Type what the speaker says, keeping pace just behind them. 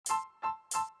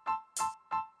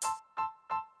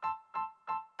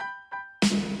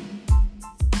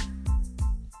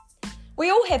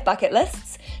We all have bucket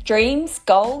lists, dreams,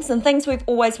 goals, and things we've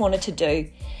always wanted to do.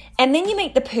 And then you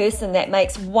meet the person that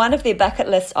makes one of their bucket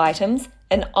list items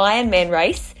an Ironman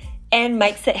race and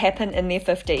makes it happen in their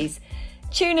 50s.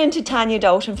 Tune in to Tanya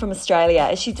Dalton from Australia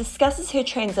as she discusses her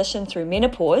transition through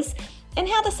menopause and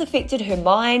how this affected her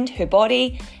mind, her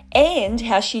body, and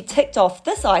how she ticked off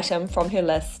this item from her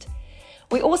list.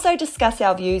 We also discuss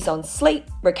our views on sleep,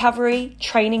 recovery,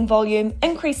 training volume,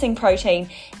 increasing protein,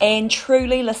 and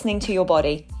truly listening to your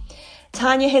body.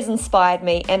 Tanya has inspired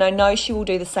me, and I know she will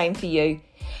do the same for you.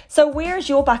 So where is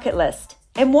your bucket list?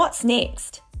 And what's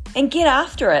next? And get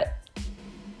after it.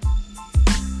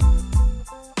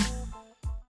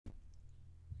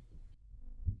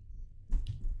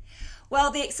 Well,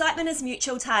 the excitement is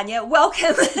mutual, Tanya.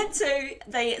 Welcome to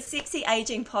the Sexy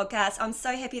Aging Podcast. I'm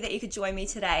so happy that you could join me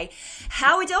today.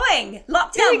 How are we doing?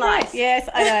 Lockdown life. Yes,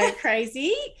 I know.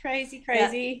 Crazy.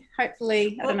 Yeah.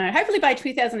 Hopefully by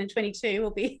 2022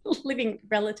 we'll be living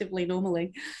relatively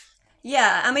normally.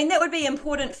 Yeah, I mean, that would be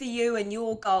important for you and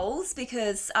your goals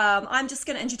because I'm just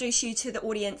going to introduce you to the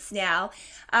audience now.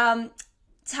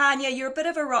 Tanya, you're a bit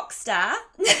of a rock star.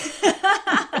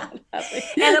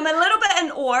 And I'm a little bit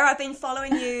in awe. I've been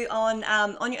following you on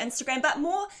your Instagram, but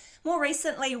more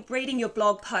recently reading your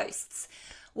blog posts,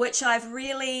 which I've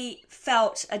really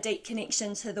felt a deep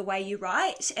connection to the way you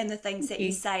write and the things that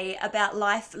you say about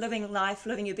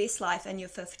living your best life in your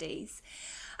 50s.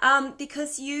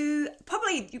 Because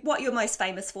what you're most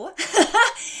famous for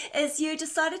is you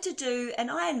decided to do an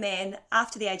Ironman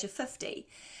after the age of 50.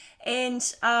 And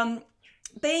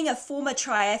being a former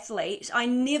triathlete, I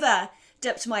never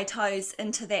dipped my toes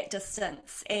into that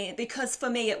distance. And because for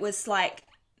me, it was like,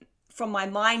 from my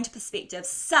mind perspective,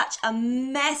 such a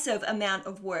massive amount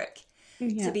of work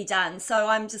to be done. So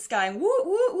I'm just going, woo,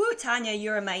 woo, woo, Tanya,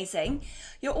 you're amazing.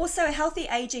 You're also a healthy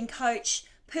aging coach,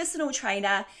 personal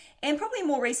trainer, and probably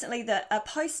more recently a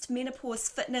post-menopause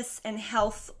fitness and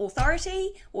health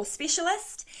authority or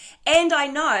specialist. And I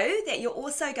know that you're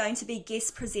also going to be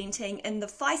guest presenting in the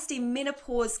Feisty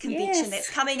Menopause Convention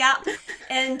that's coming up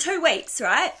in 2 weeks,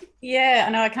 right? Yeah, I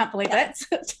know. I can't believe that.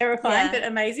 It's terrifying, but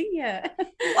amazing. Yeah.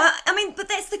 Well, I mean, but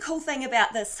that's the cool thing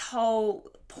about this whole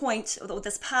point or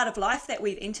this part of life that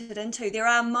we've entered into. There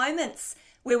are moments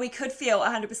where we could feel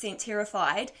 100%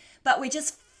 terrified, but we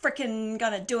just freaking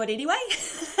gonna do it anyway.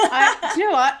 Do you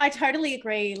know what? I totally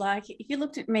agree. Like, if you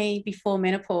looked at me before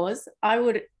menopause,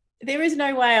 there is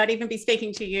no way I'd even be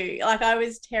speaking to you. Like, I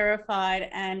was terrified.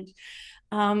 And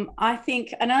I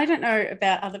think, and I don't know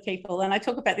about other people, and I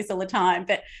talk about this all the time,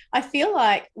 but I feel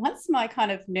like once my kind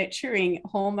of nurturing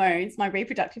hormones, my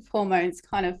reproductive hormones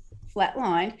kind of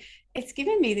flatlined, it's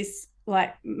given me this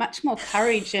like much more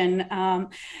courage and I'm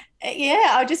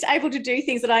just able to do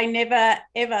things that I never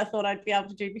ever thought I'd be able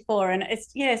to do before. And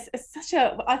it's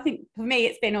I think for me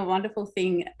it's been a wonderful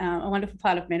thing, a wonderful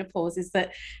part of menopause is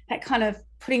that kind of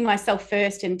putting myself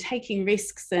first and taking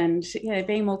risks and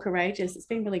being more courageous. It's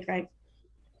been really great.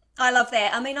 I love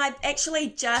that. I mean, I actually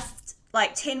just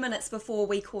like 10 minutes before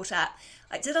we caught up,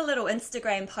 I did a little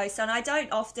Instagram post, and I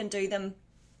don't often do them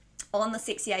on the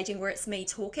Sexy Aging where it's me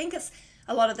talking, because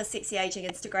a lot of the Sexy Aging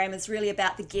Instagram is really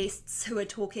about the guests who are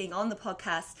talking on the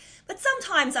podcast. But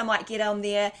sometimes I might get on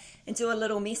there and do a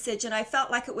little message, and I felt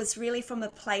like it was really from a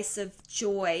place of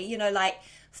joy, like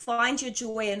find your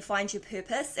joy and find your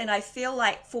purpose. And I feel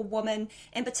like for women,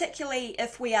 and particularly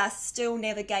if we are still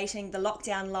navigating the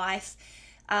lockdown life,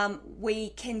 we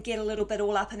can get a little bit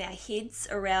all up in our heads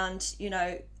around,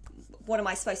 what am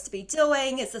I supposed to be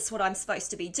doing? Is this what I'm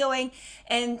supposed to be doing?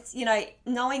 And,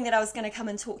 knowing that I was going to come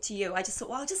and talk to you, I just thought,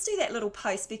 well, I'll just do that little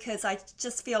post because I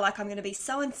just feel like I'm going to be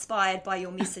so inspired by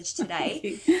your message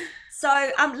today.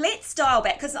 So let's dial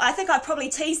back, because I think I've probably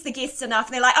teased the guests enough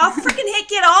and they're like, oh, freaking heck,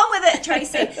 get on with it,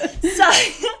 Tracy. So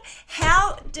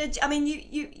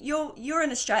you're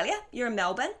in Australia, you're in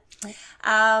Melbourne.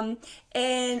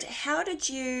 And how did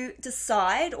you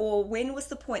decide, or when was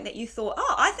the point that you thought,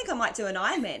 oh, I think I might do an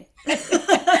Ironman?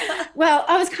 Well,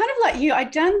 I was kind of like you.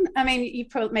 You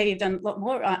probably maybe have done a lot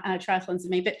more triathlons than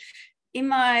me, but in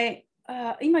my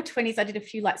 20s, I did a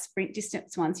few like sprint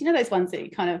distance ones. Those ones that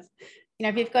you kind of,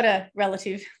 if you've got a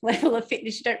relative level of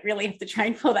fitness, you don't really have to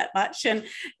train for that much. And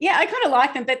I kind of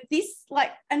like them, but this,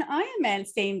 like an Ironman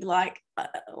seemed like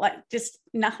just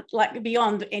not like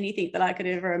beyond anything that I could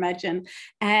ever imagine.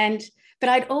 But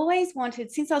I'd always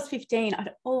wanted, since I was 15,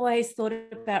 I'd always thought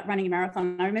about running a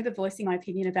marathon. I remember voicing my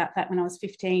opinion about that when I was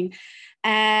 15.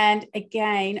 And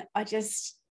again, I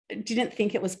just didn't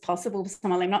think it was possible for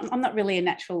someone. I'm not really a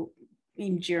natural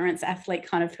endurance athlete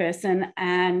kind of person.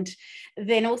 And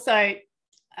then also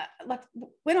like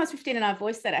when I was 15, and I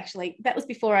voiced that, actually, that was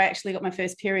before I actually got my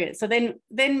first period. So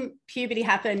then puberty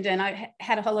happened, and I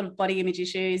had a whole lot of body image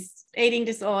issues, eating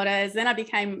disorders. Then I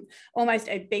became almost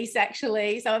obese,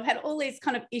 actually. So I've had all these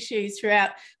kind of issues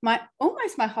throughout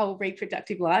almost my whole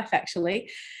reproductive life,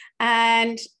 actually.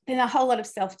 And then a whole lot of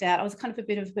self-doubt. I was kind of a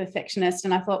bit of a perfectionist,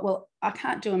 and I thought, well, I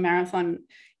can't do a marathon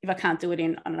if I can't do it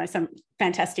in, I don't know, some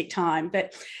fantastic time.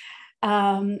 But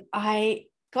I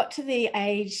got to the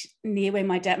age near where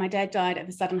my dad died of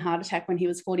a sudden heart attack when he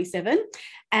was 47.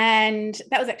 And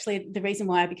that was actually the reason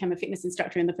why I became a fitness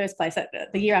instructor in the first place.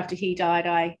 The year after he died,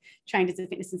 I trained as a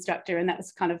fitness instructor, and that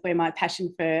was kind of where my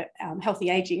passion for healthy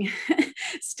aging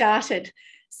started.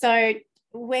 So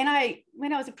when I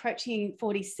was approaching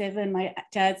 47, my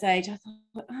dad's age, I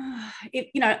thought,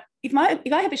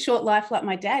 if I have a short life like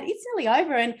my dad, it's nearly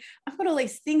over, and I've got all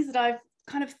these things that I've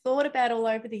kind of thought about all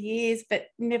over the years but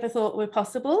never thought were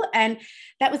possible. And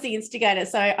that was the instigator.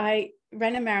 So I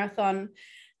ran a marathon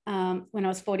when I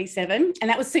was 47, and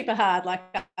that was super hard. Like,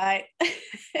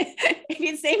 if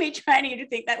you'd see me training, you'd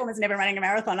think that woman's never running a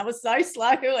marathon. I was so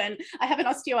slow, and I have an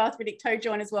osteoarthritic toe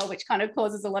joint as well, which kind of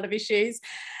causes a lot of issues.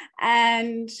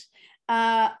 And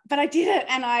but I did it,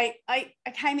 and I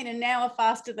came in an hour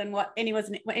faster than what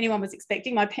anyone was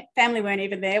expecting. My family weren't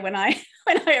even there when I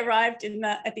arrived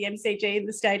at the MCG in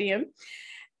the stadium,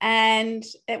 and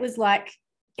it was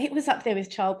up there with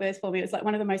childbirth for me. It was like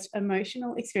one of the most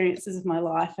emotional experiences of my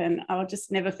life, and I'll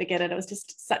just never forget it. It was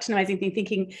just such an amazing thing,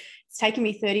 thinking it's taken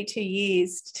me 32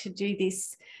 years to do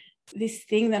this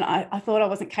thing that I thought I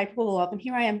wasn't capable of. And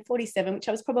here I am, 47, which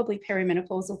I was probably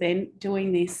perimenopausal then,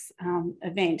 doing this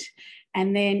event.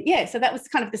 And then, so that was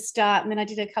kind of the start. And then I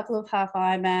did a couple of half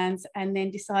Ironmans, and then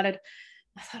decided,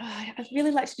 I thought, I'd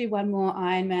really like to do one more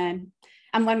Ironman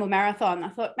and one more marathon. I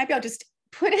thought maybe I'll just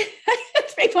put a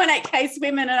 3.8K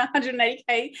swim and a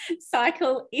 180K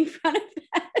cycle in front of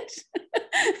that.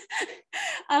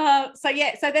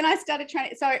 So then I started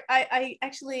training. So I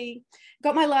actually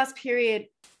got my last period,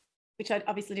 which I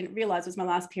obviously didn't realize was my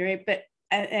last period,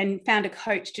 and found a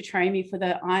coach to train me for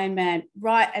the Ironman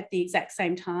right at the exact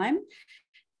same time.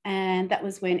 And that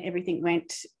was when everything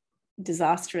went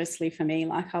disastrously for me.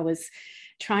 Like, I was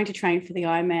trying to train for the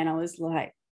Ironman. I was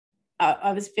like,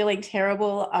 I was feeling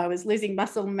terrible. I was losing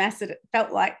muscle mass. It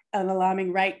felt like an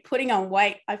alarming rate. Putting on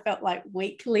weight, I felt like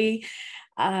weekly.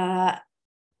 And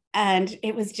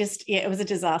it was just, it was a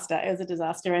disaster. It was a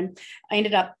disaster. And I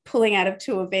ended up pulling out of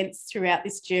 2 events throughout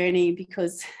this journey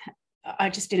because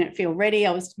I just didn't feel ready.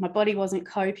 My body wasn't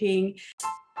coping.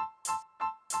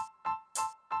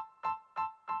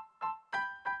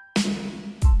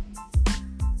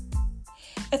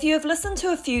 If you have listened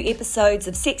to a few episodes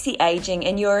of Sexy Aging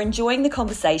and you're enjoying the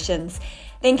conversations,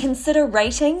 then consider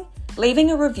rating,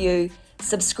 leaving a review,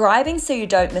 subscribing so you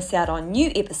don't miss out on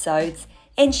new episodes,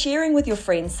 and sharing with your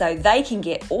friends so they can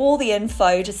get all the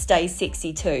info to stay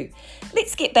sexy too.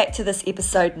 Let's get back to this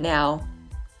episode now.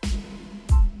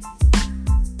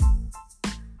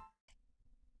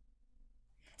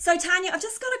 So Tanya, I've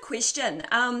just got a question.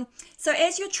 So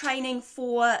as you're training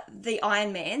for the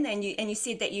Ironman, and you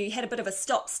said that you had a bit of a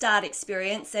stop-start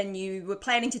experience, and you were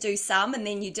planning to do some, and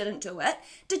then you didn't do it.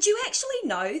 Did you actually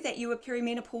know that you were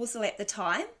perimenopausal at the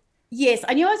time? Yes,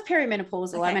 I knew I was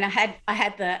perimenopausal. Okay. I mean, I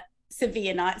had the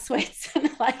severe night sweats and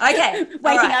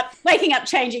waking up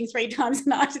changing 3 times a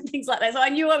night and things like that. So I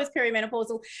knew I was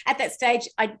perimenopausal at that stage.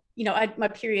 My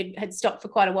period had stopped for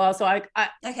quite a while, so I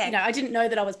didn't know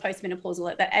that I was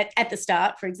postmenopausal at the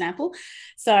start, for example.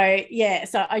 So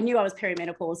I knew I was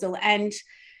perimenopausal. And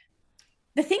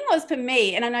the thing was, for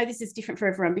me, and I know this is different for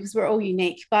everyone because we're all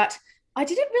unique, but I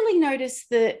didn't really notice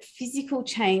the physical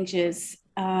changes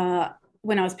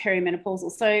when I was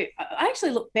perimenopausal. So I actually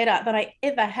looked better than I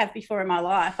ever have before in my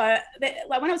life. When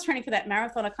I was training for that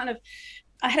marathon,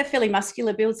 I had a fairly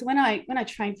muscular build. So when I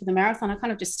trained for the marathon, I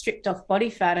kind of just stripped off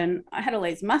body fat, and I had all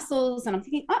these muscles, and I'm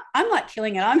thinking, I'm like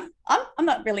killing it. I'm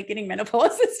not really getting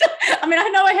menopause and stuff. I mean, I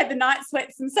know I had the night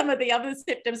sweats and some of the other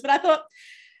symptoms, but I thought,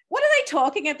 what are they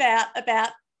talking about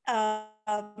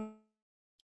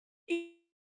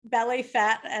belly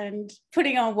fat and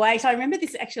putting on weight? I remember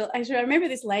this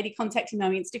lady contacting me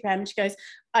on Instagram, and she goes,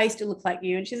 I used to look like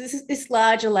you. And she's this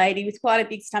larger lady with quite a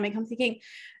big stomach. I'm thinking,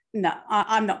 no,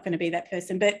 I'm not going to be that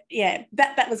person. But yeah,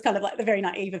 that was kind of like the very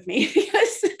naive of me,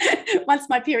 because once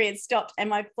my period stopped and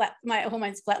my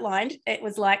hormones flatlined, it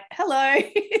was like, hello,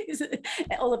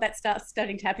 all of that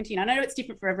starting to happen to you. And I know it's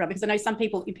different for everyone, because I know some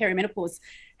people in perimenopause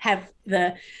have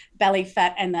the belly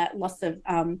fat and that loss of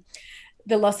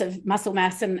muscle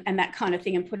mass and that kind of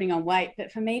thing, and putting on weight.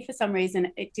 But for me, for some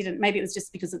reason, it didn't. Maybe it was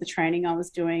just because of the training I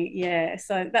was doing. Yeah.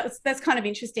 So that's kind of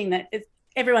interesting that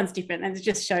everyone's different, and it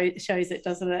just shows it,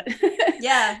 doesn't it?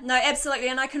 Yeah, no, absolutely.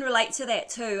 And I can relate to that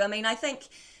too. I mean, I think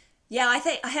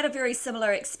I had a very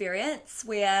similar experience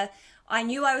where I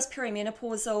knew I was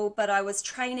perimenopausal, but I was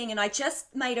training and I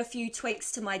just made a few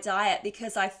tweaks to my diet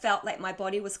because I felt like my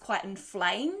body was quite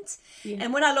inflamed. Yeah.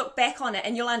 And when I look back on it,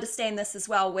 and you'll understand this as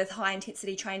well with high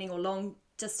intensity training or long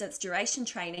distance duration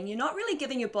training, you're not really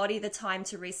giving your body the time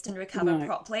to rest and recover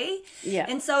properly. Yeah.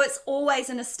 And so it's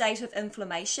always in a state of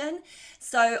inflammation.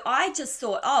 So I just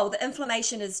thought, oh, the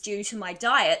inflammation is due to my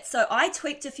diet. So I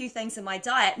tweaked a few things in my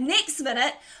diet. Next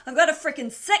minute, I've got a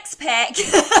freaking six pack.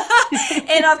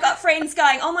 And I've got friends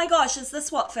going, oh my gosh, is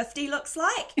this what 50 looks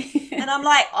like? And I'm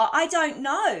like, oh, I don't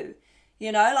know.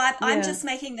 You know, like I'm just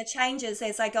making the changes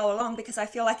as I go along because I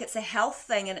feel like it's a health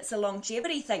thing and it's a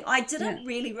longevity thing. I didn't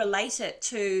really relate it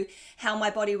to how my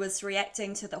body was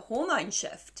reacting to the hormone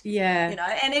shift. Yeah. You know,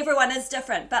 and everyone is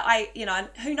different. But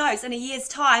who knows, in a year's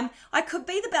time, I could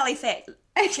be the belly fat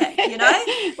chick, you know?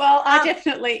 Well,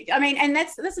 I mean, and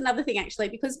that's another thing actually,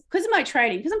 because of my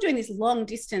training, because I'm doing this long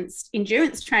distance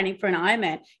endurance training for an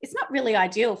Ironman, it's not really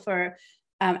ideal for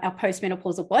our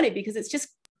postmenopausal body because it's just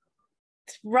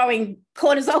throwing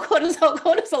cortisol,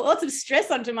 lots of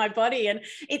stress onto my body. And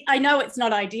I know it's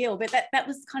not ideal, but that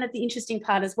was kind of the interesting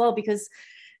part as well, because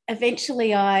eventually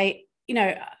you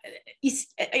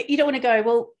don't want to go,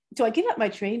 well, do I give up my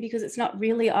dream because it's not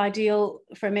really ideal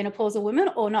for a menopausal woman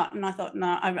or not? And I thought, no,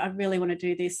 I really want to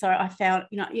do this. So I found,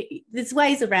 there's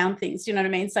ways around things, do you know what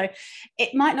I mean? So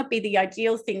it might not be the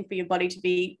ideal thing for your body to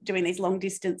be doing these long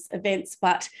distance events,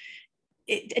 but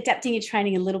adapting your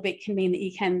training a little bit can mean that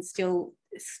you can still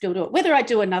do it. Whether I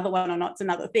do another one or not is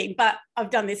another thing, but I've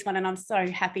done this one and I'm so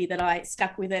happy that I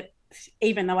stuck with it,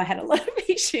 even though I had a lot of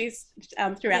issues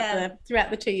throughout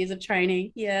the 2 years of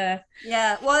training. Yeah.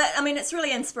 Well, I mean, it's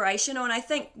really inspirational, and I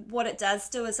think what it does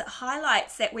do is it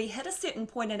highlights that we hit a certain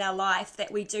point in our life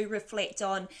that we do reflect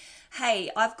on, hey,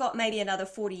 I've got maybe another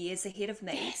 40 years ahead of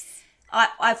me. Yes.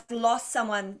 I've lost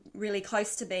someone really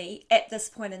close to me at this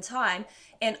point in time,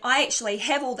 and I actually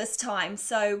have all this time.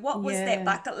 So what was that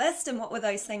bucket list, and what were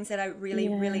those things that I really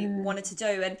wanted to do,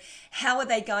 and how are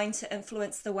they going to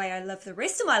influence the way I live the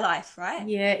rest of my life, right?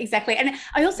 Yeah, exactly. And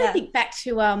I also think back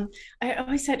to I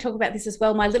always talk about this as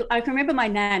well. I can remember my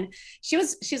nan. She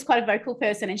was quite a vocal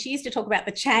person, and she used to talk about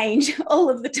the change all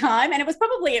of the time. And it was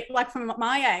probably like from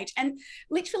my age, and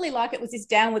literally like it was this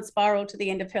downward spiral to the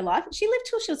end of her life. She lived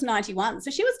till she was 91.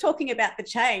 So she was talking about the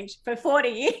change for 40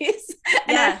 years.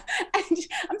 And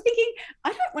I'm thinking,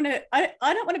 I don't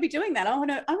want to be doing that. I want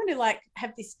to like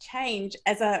have this change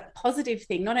as a positive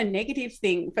thing, not a negative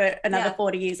thing for another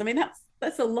 40 years. I mean,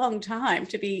 that's a long time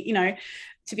to be,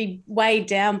 to be weighed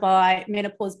down by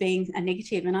menopause being a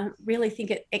negative. And I really think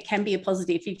it can be a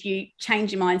positive if you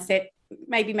change your mindset,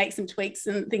 maybe make some tweaks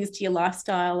and things to your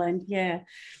lifestyle. And no,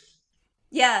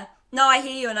 I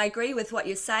hear you, and I agree with what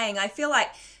you're saying. I feel like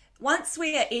once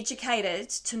we are educated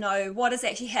to know what is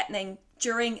actually happening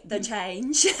during the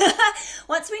change,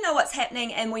 once we know what's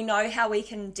happening and we know how we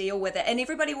can deal with it, and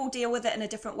everybody will deal with it in a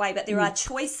different way, but there are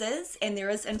choices and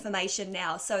there is information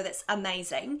now. So that's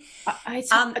amazing. Do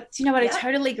you know what? I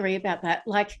totally agree about that.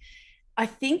 Like, I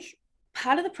think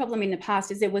part of the problem in the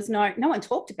past is there was no one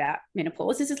talked about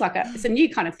menopause. This is like it's a new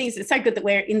kind of thing. It's so good that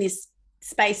we're in this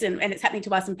space and it's happening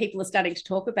to us and people are starting to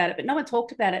talk about it, but no one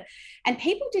talked about it, and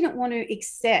people didn't want to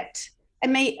accept,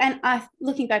 and I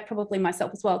looking back, probably myself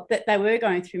as well, that they were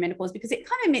going through menopause, because it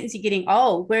kind of means you're getting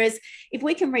old. Whereas if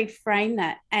we can reframe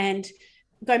that and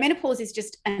go, menopause is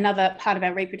just another part of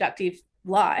our reproductive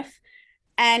life,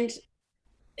 and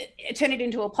turn it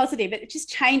into a positive, it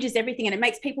just changes everything, and it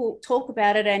makes people talk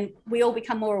about it, and we all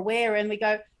become more aware, and we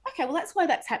go, okay, well, that's why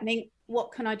that's happening,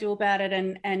 what can I do about it,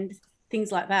 and things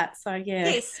like that. So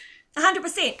yes,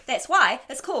 100%. That's why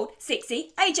it's called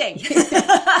sexy aging.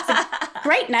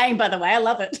 Great name, by the way. I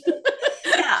love it.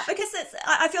 Because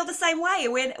I feel the same way.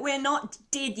 We're not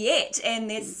dead yet, and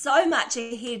there's so much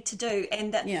ahead to do,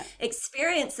 and the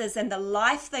experiences and the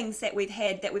life things that we've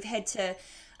had to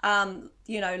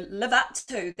live up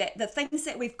to, that the things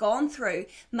that we've gone through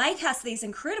make us these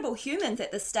incredible humans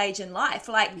at this stage in life.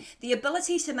 Like the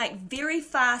ability to make very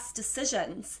fast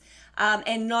decisions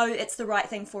and know it's the right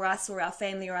thing for us or our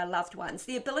family or our loved ones.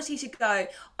 The ability to go,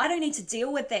 I don't need to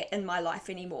deal with that in my life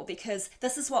anymore, because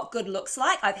this is what good looks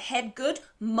like. I've had good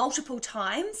multiple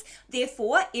times.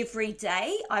 Therefore, every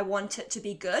day I want it to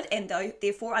be good. And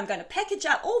therefore, I'm going to package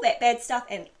up all that bad stuff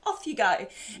and off you go.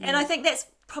 And I think that's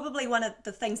probably one of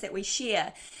the things that we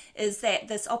share, is that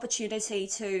this opportunity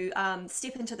to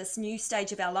step into this new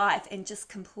stage of our life and just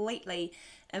completely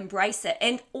embrace it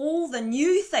and all the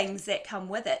new things that come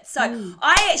with it. So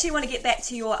I actually want to get back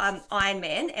to your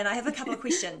Ironman, and I have a couple of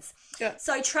questions. Sure.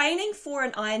 So training for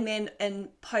an Ironman in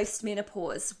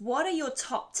post-menopause, what are your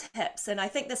top tips? And I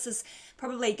think this is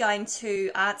probably going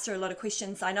to answer a lot of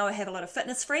questions. I know I have a lot of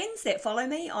fitness friends that follow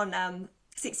me on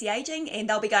Sexy Aging, and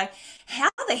they'll be going, how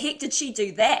the heck did she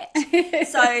do that?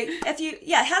 So how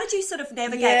did you sort of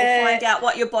navigate and find out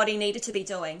what your body needed to be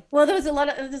doing? Well, there's a lot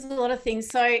of things.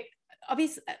 So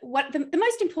obviously what the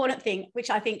most important thing, which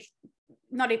I think,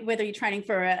 not whether you're training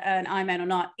for an Ironman or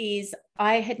not, is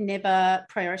I had never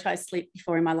prioritized sleep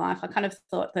before in my life. I kind of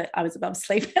thought that I was above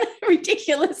sleep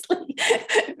ridiculously.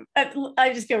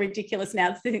 I just feel ridiculous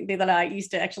now to think that I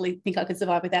used to actually think I could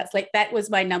survive without sleep. That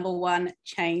was my number one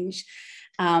change.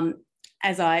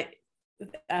 As I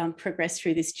progressed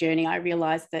through this journey, I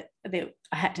realized that I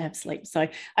had to have sleep. So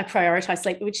I prioritized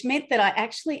sleep, which meant that I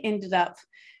actually ended up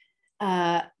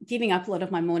giving up a lot of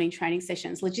my morning training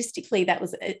sessions. Logistically, that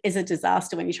is a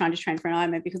disaster when you're trying to train for an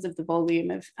Ironman because of the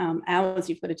volume of hours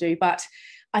you've got to do. But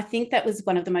I think that was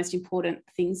one of the most important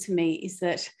things for me, is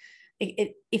that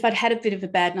if I'd had a bit of a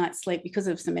bad night's sleep because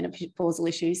of some menopausal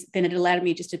issues, then it allowed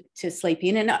me just to sleep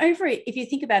in. And if you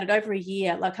think about it, over a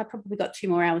year, like I probably got 2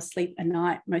 more hours sleep a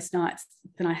night, most nights,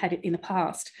 than I had it in the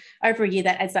past. Over a year,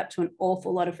 that adds up to an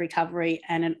awful lot of recovery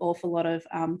and an awful lot of,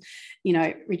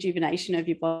 rejuvenation of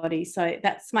your body. So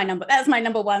that's my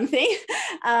number one thing.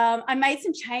 I made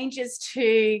some changes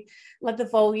to like the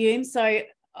volume. So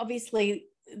obviously,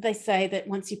 they say that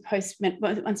once you're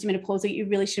menopausal, you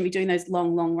really shouldn't be doing those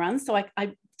long runs. So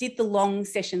I did the long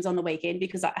sessions on the weekend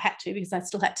because I had to, because I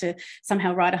still had to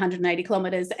somehow ride 180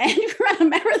 kilometers and run a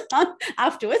marathon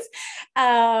afterwards.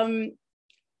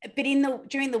 But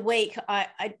during the week, I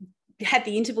had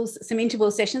some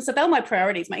interval sessions. So they were my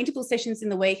priorities, my interval sessions in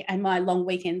the week and my long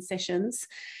weekend sessions.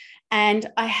 And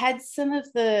I had some of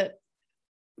the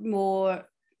more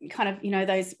kind of,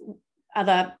 those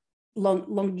other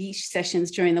longish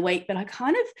sessions during the week, but I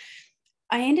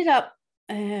ended up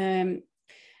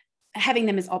having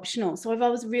them as optional. So if I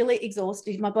was really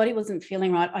exhausted, if my body wasn't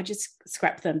feeling right, I just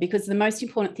scrapped them, because the most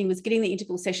important thing was getting the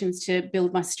interval sessions to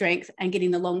build my strength and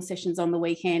getting the long sessions on the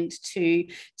weekend to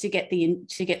get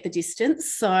the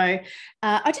distance. So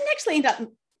I didn't actually end up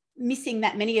missing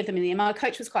that many of them in the end. My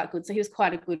coach was quite good, so he was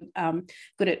quite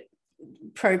good at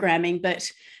programming,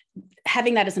 but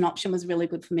having that as an option was really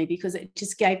good for me, because it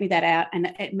just gave me that out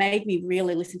and it made me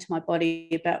really listen to my body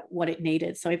about what it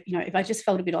needed. So if I just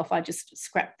felt a bit off, I just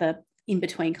scrapped the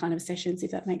in-between kind of sessions,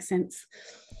 if that makes sense.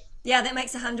 Yeah, that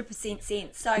makes 100%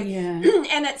 sense. So yeah.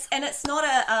 and it's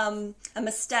not a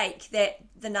mistake that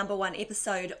the number one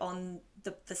episode on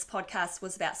this podcast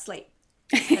was about sleep.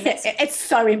 It's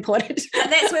so important.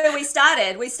 And that's where we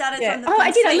started. We started from the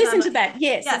I listened to that.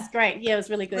 Yes, yeah. That's great. Yeah, it was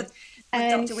really good.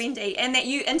 With Dr. Wendy, and that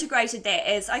you integrated that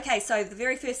as, okay, so the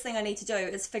very first thing I need to do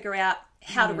is figure out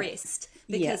how to rest,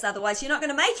 because otherwise you're not going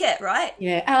to make it, right?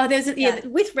 Yeah. Oh,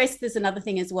 with rest, there's another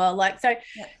thing as well. Like, so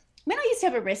when I used to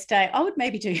have a rest day, I would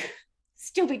maybe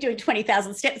still be doing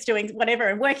 20,000 steps, doing whatever,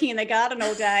 and working in the garden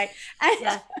all day.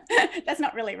 And that's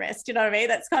not really rest, you know what I mean?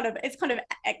 It's kind of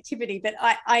activity, but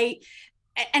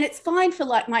and it's fine for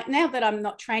now that I'm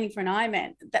not training for an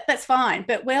Ironman, that's fine.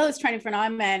 But when I was training for an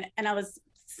Ironman and I was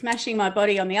smashing my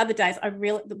body on the other days,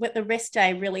 the rest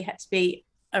day really had to be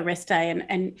a rest day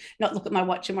and not look at my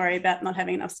watch and worry about not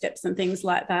having enough steps and things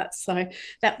like that. So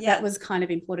that was kind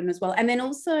of important as well. And then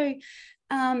also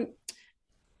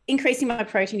increasing my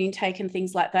protein intake and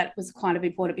things like that was kind of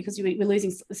important, because we're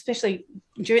losing, especially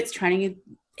endurance training,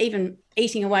 even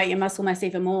eating away your muscle mass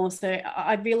even more. So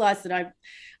I realized that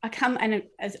I come, and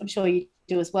as I'm sure you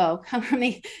do as well, come from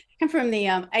the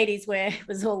 80s where it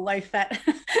was all low fat,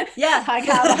 high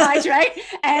carbohydrate,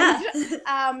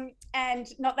 and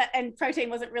not that, and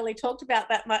protein wasn't really talked about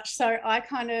that much. So I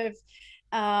kind of,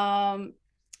 I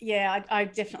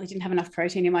definitely didn't have enough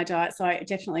protein in my diet. So I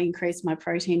definitely increased my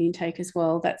protein intake as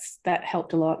well. That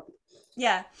helped a lot.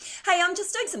 Yeah. Hey, I'm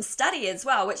just doing some study as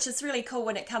well, which is really cool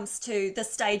when it comes to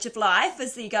this stage of life,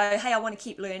 as you go, hey, I want to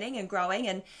keep learning and growing.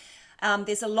 And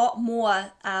there's a lot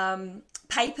more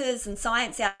papers and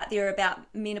science out there about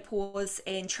menopause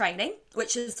and training,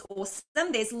 which is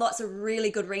awesome. There's lots of really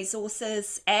good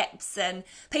resources, apps, and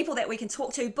people that we can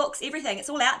talk to, books, everything. It's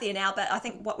all out there now, but I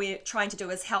think what we're trying to do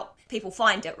is help people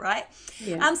find it, right?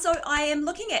 Yeah. So I am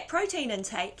looking at protein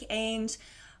intake, and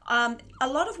a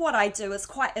lot of what I do is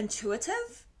quite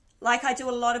intuitive. Like I do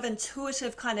a lot of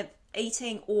intuitive kind of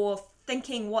eating or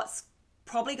thinking what's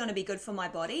probably going to be good for my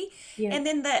body. Yeah. And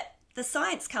then the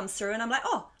science comes through and I'm like,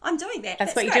 oh, I'm doing that.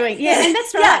 That's what you're doing. Yeah, and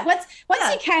that's right. Yeah.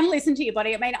 Once you can listen to your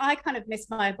body. I mean, I kind of messed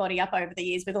my body up over the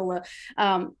years with all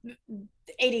the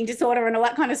eating disorder and all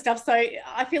that kind of stuff. So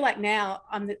I feel like now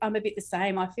I'm a bit the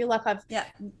same. I feel like I've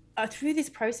through this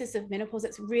process of menopause,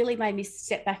 it's really made me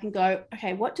step back and go,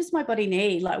 okay, what does my body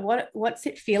need? Like what's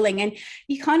it feeling? And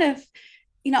you kind of,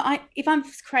 you know, if I'm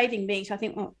craving meat, I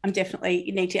think, well,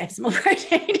 you need to have some more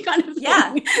protein kind of thing.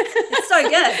 Yeah, it's so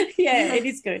good. Yeah, it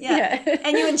is good. Yeah.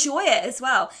 And you enjoy it as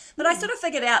well. But I sort of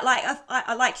figured out, like,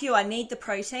 I like you, I need the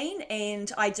protein,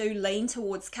 and I do lean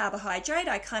towards carbohydrate.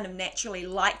 I kind of naturally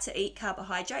like to eat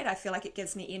carbohydrate. I feel like it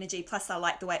gives me energy, plus I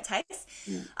like the way it tastes.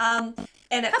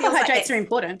 And it carbohydrates feels like are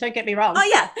important, don't get me wrong. Oh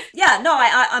yeah. No,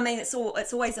 I mean, it's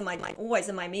always in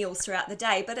my meals throughout the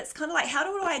day, but it's kind of like, how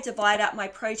do I divide up my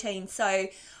protein? So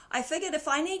I figured if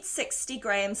I need 60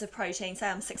 grams of protein, say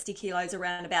I'm 60 kilos,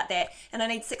 around about that, and I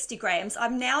need 60 grams,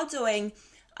 I'm now doing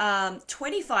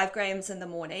 25 grams in the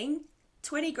morning,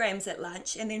 20 grams at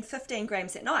lunch, and then 15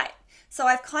 grams at night. So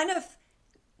I've kind of,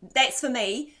 that's for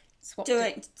me,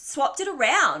 swapped it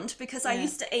around, because I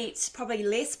used to eat probably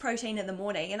less protein in the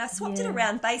morning, and I swapped it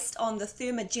around based on the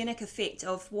thermogenic effect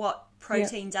of what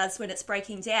protein does when it's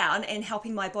breaking down and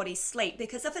helping my body sleep.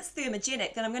 Because if it's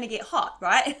thermogenic, then I'm going to get hot,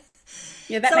 right?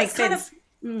 Yeah, that makes sense.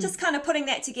 Just kind of putting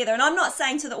that together. And I'm not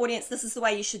saying to the audience this is the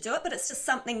way you should do it, but it's just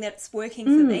something that's working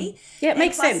for me. Yeah, it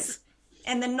makes sense.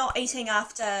 And then not eating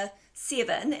after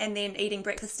 7 and then eating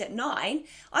breakfast at 9.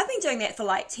 I've been doing that for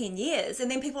like 10 years.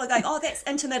 And then people are going, oh, that's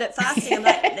intermittent fasting. I'm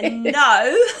like,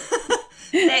 no,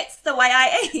 that's the way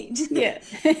I eat. Yeah.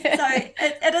 So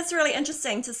it is really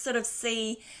interesting to sort of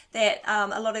see that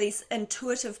a lot of these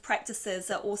intuitive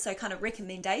practices are also kind of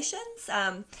recommendations.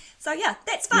 So yeah,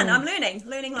 that's fun. I'm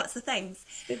learning lots of things.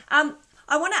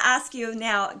 I want to ask you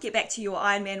now, get back to your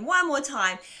Ironman one more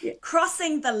time. Yeah.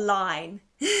 Crossing the line.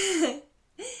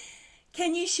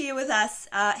 Can you share with us,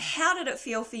 how did it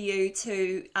feel for you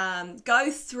to go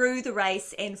through the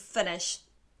race and finish?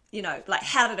 You know, like,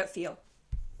 how did it feel?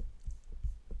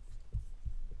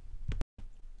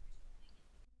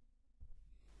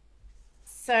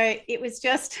 So it was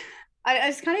just, I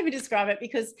just can't even describe it,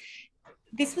 because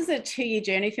this was a 2-year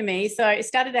journey for me. So it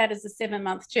started out as a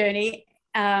 7-month journey.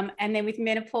 And then with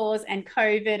menopause and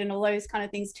COVID and all those kind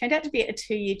of things, turned out to be a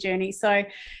 2-year journey. So,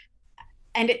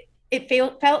 and it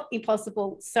felt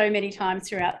impossible so many times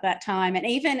throughout that time. And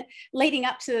even leading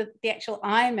up to the actual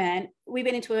Ironman, we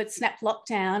went into a snap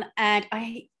lockdown, and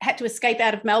I had to escape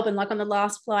out of Melbourne, like on the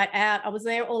last flight out. I was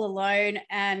there all alone,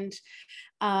 and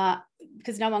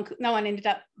because no one ended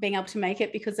up being able to make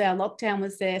it because our lockdown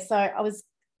was there. So I was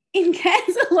in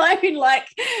Cairns alone, like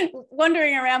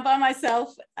wandering around by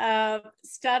myself,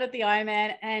 started the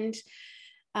Ironman, and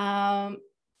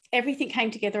everything came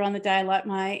together on the day. Like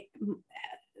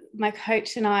my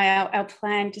coach and I, our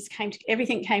plan just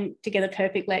everything came together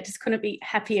perfectly. I just couldn't be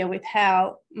happier with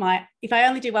how if I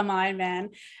only do one Ironman,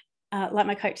 like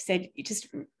my coach said, you just,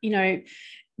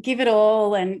 give it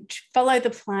all and follow the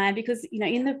plan, because,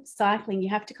 in the cycling, you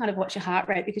have to kind of watch your heart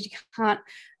rate, because you can't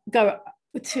go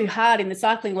too hard in the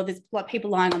cycling, or there's like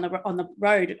people lying on the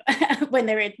road when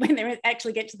they're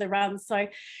actually get to the run. So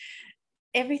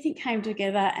everything came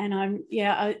together, and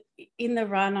in the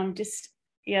run,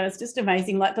 it's just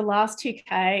amazing. Like the last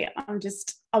 2K,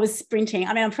 I was sprinting.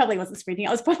 I mean, I probably wasn't sprinting.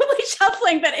 I was probably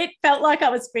shuffling, but it felt like I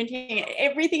was sprinting.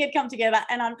 Everything had come together,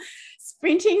 and I'm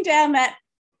sprinting down that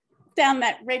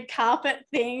red carpet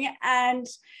thing, and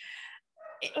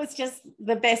it was just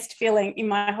the best feeling in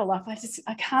my whole life.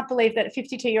 I can't believe that a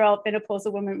 52-year-old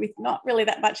menopausal woman with not really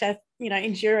that much,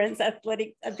 endurance,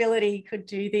 athletic ability could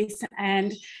do this.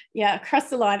 And across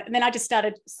the line. And then I just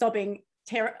started sobbing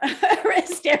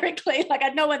hysterically. Like I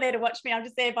had no one there to watch me. I'm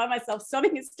just there by myself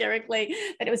sobbing hysterically.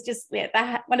 But it was just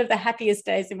one of the happiest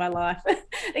days in my life.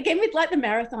 Again, with like the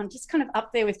marathon, just kind of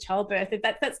up there with childbirth.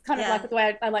 That's kind of like the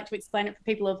way I like to explain it for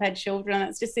people who've had children.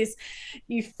 It's just this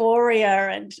euphoria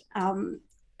and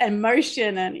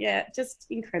emotion, and just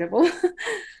incredible.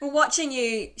 Well, watching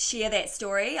you share that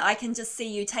story, I can just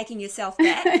see you taking yourself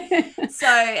back. So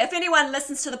if anyone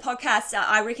listens to the podcast,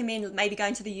 I recommend maybe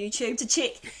going to the YouTube to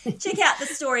check out the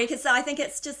story, because I think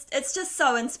it's just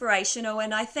so inspirational.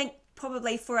 And I think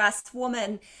probably for us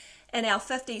women in our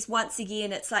 50s, once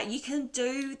again, it's like you can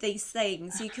do these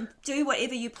things, you can do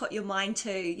whatever you put your mind to,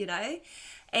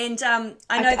 And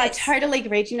I totally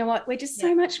agree. Do you know what? We're just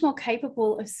so much more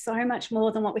capable of so much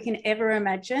more than what we can ever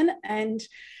imagine. And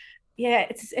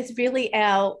it's really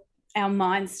our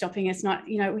mind stopping us. Not,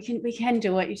 we can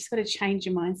do it. You just got to change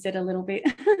your mindset a little bit.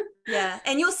 Yeah.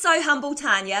 And you're so humble,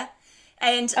 Tanya.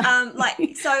 And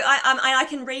I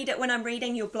can read it when I'm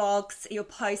reading your blogs, your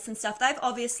posts and stuff. They've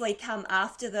obviously come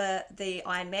after the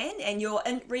Ironman, and you're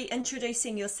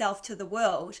reintroducing yourself to the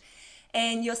world.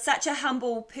 And you're such a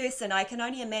humble person. I can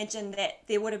only imagine that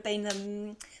there would have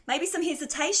been maybe some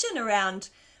hesitation around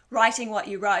writing what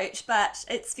you wrote, but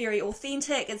it's very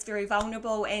authentic, it's very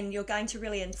vulnerable, and you're going to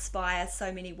really inspire so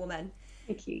many women.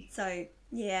 Thank you. So,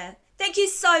 yeah. Thank you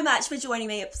so much for joining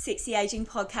me at Sexy Aging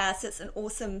Podcast. It's an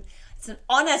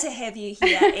honor to have you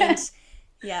here. And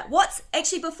yeah,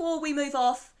 before we move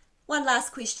off, one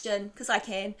last question, because I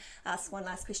can ask one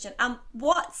last question.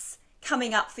 What's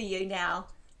coming up for you now?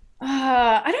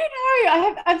 I don't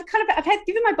know. I've had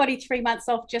given my body 3 months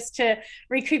off just to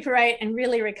recuperate and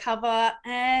really recover.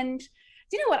 And do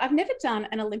you know what? I've never done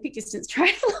an Olympic distance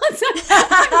triathlon, so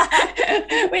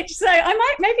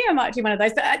I might do one of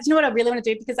those. But do you know what I really want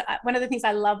to do? Because one of the things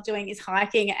I love doing is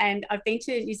hiking, and I've been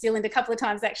to New Zealand a couple of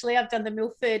times actually. I've done the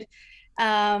Milford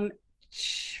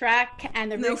track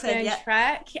and the Redfern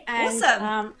track, and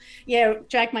awesome.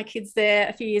 Dragged my kids there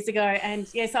a few years ago, and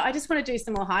so I just want to do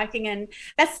some more hiking, and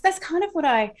that's kind of what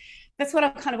I'm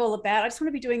kind of all about. I just want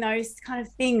to be doing those kind of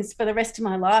things for the rest of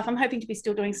my life. I'm hoping to be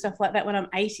still doing stuff like that when I'm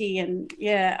 80 and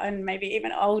maybe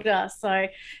even older. So I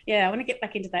want to get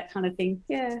back into that kind of thing.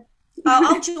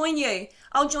 I'll join you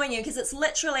because it's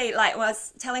literally like, I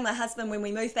was telling my husband when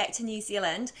we moved back to New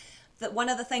Zealand that one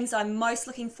of the things I'm most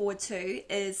looking forward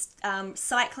to is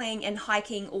cycling and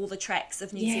hiking all the tracks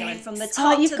of New Zealand from the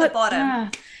top to the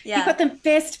bottom. You've got the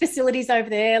best facilities over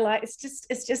there. Like it's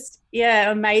just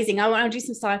amazing. I want to do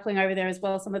some cycling over there as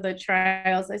well. Some of the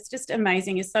trails. It's just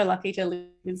amazing. You're so lucky to live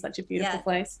in such a beautiful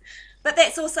place. But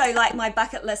that's also like my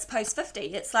bucket list post 50.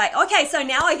 It's like, okay, so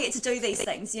now I get to do these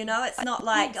things, it's not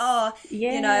like,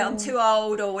 I'm too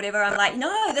old or whatever. I'm like,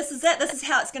 no, this is it. This is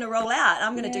how it's going to roll out.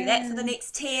 I'm going to do that for the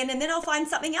next 10, and then I'll find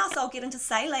something else. I'll get into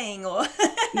sailing or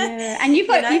and you've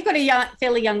got a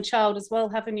fairly young child as well,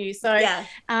 haven't you? So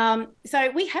so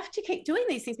we have to keep doing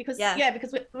these things because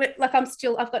we're, like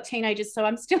I've got teenagers, so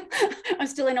I'm still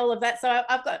in all of that. So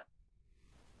I've got,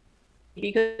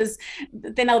 because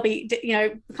then they'll be,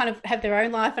 kind of have their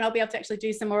own life, and I'll be able to actually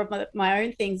do some more of my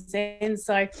own things then.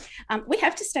 So we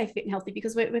have to stay fit and healthy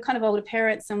because we're kind of older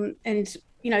parents, and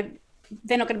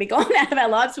they're not going to be gone out of our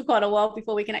lives for quite a while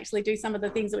before we can actually do some of the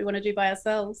things that we want to do by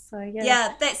ourselves. So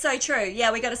yeah, that's so true.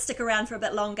 Yeah, we got to stick around for a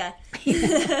bit longer.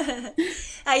 Hey,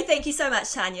 thank you so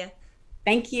much, Tanya.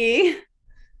 Thank you.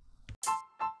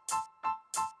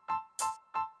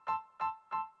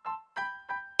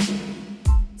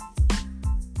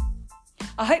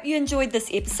 I hope you enjoyed this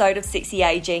episode of Sexy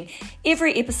Aging.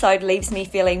 Every episode leaves me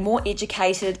feeling more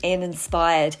educated and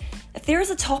inspired. If there is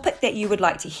a topic that you would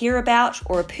like to hear about,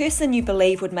 or a person you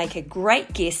believe would make a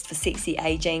great guest for Sexy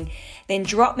Aging, then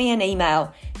drop me an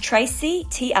email, Tracy,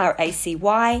 Tracy,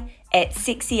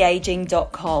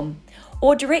 @sexyaging.com,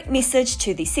 or direct message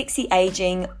to the Sexy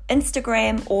Aging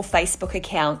Instagram or Facebook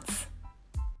accounts.